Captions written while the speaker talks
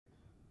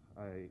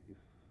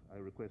I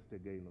request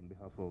again on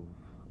behalf of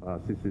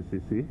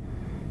CCCC,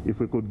 if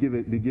we could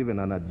be given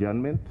an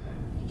adjournment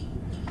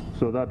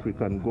so that we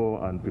can go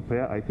and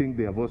prepare. I think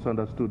they have also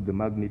understood the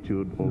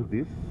magnitude of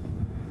this,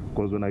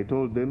 because when I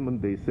told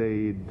them, they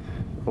said,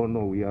 oh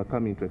no, we are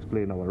coming to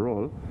explain our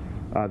role.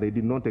 They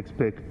did not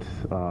expect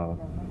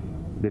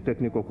the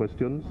technical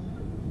questions.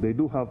 They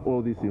do have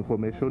all this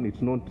information.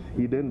 It's not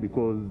hidden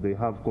because they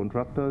have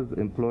contractors,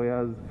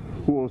 employers,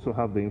 who also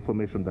have the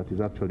information that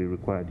is actually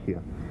required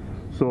here.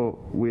 So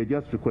we're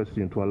just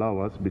requesting to allow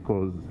us,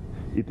 because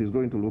it is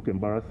going to look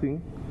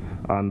embarrassing,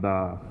 and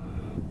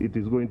it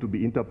is going to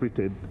be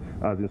interpreted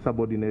as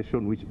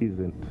insubordination, which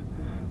isn't.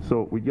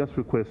 So we just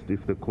request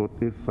if the court,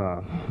 if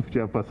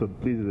chairperson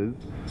pleases,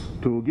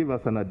 to give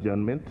us an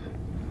adjournment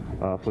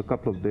for a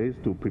couple of days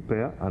to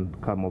prepare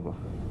and come over.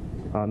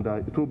 And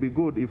it will be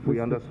good if we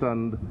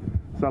understand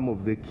some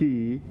of the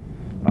key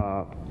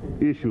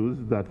issues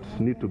that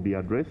need to be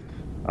addressed,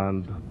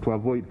 and to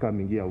avoid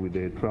coming here with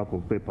a trap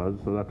of papers,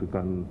 so that we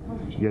can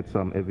get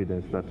some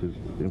evidence that is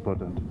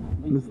important.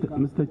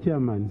 Mr.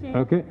 Chairman.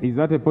 Okay, is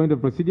that a point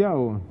of procedure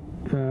or?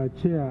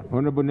 Chair.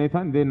 Honorable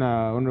Nathan, then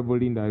Honorable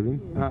Linda Irene.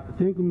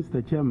 Thank you,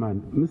 Mr.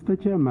 Chairman. Mr.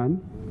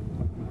 Chairman,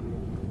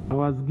 I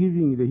was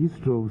giving the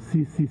history of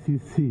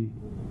CCCC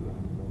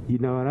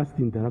in our last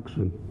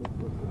interaction,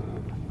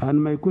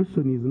 and my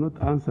question is not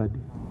answered,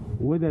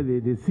 whether the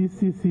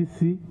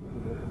CCCC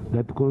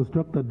that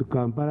constructed the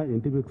Kampala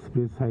Entebbe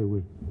Express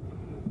Highway.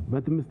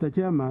 But Mr.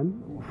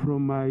 Chairman,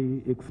 from my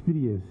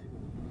experience,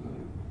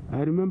 I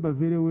remember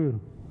very well,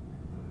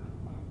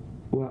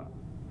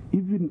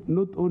 even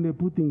not only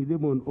putting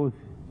them on oath,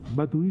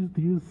 but we used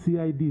to use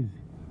CIDs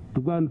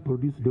to go and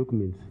produce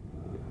documents.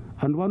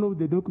 And one of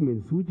the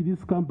documents which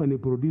this company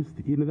produced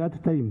in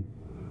that time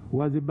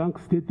was a bank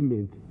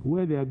statement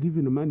where they are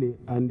given money,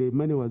 and the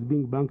money was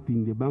being banked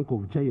in the Bank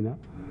of China,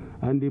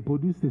 and they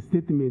produced a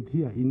statement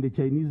here in the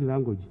Chinese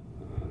language.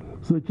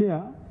 So,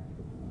 Chair,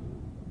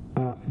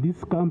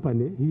 this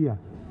company here,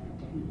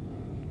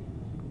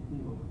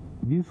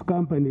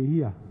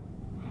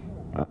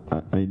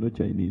 I know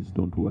Chinese,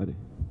 don't worry.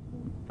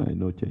 I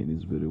know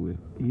Chinese very well.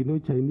 You know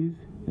Chinese?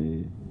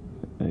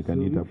 I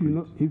can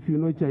interpret. If you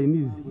know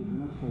Chinese,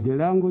 the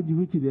language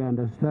which they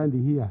understand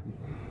here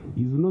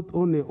is not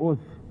only oath,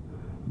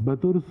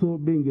 but also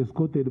being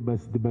escorted by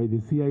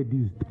the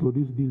CIDs to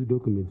produce these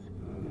documents.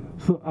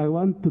 So I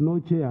want to know,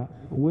 Chair,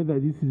 whether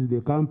this is the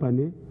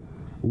company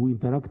we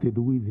interacted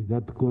with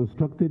that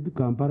constructed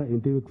Kampala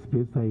Entebbe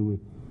Express Highway.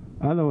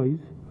 Otherwise,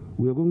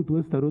 we are going to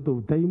waste a lot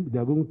of time. They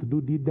are going to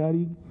do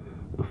deed-daring.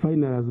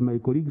 Finally, as my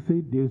colleague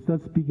said, they will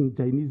start speaking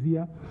Chinese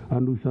here,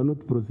 and we shall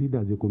not proceed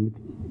as a committee.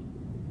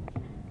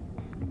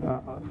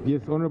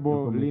 Yes,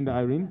 Honorable Linda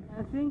Irene.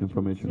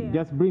 Information.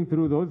 Just bring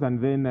through those, and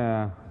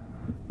then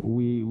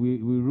we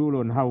rule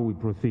on how we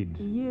proceed.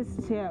 Yes,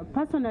 Chair.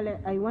 Personally,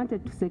 I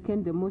wanted to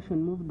second the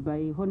motion moved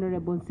by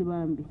Honorable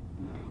Nsibambi,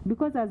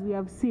 because as we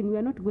have seen, we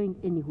are not going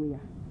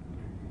anywhere.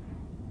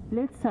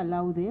 Let's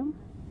allow them,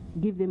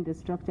 give them the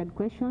structured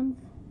questions,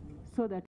 so that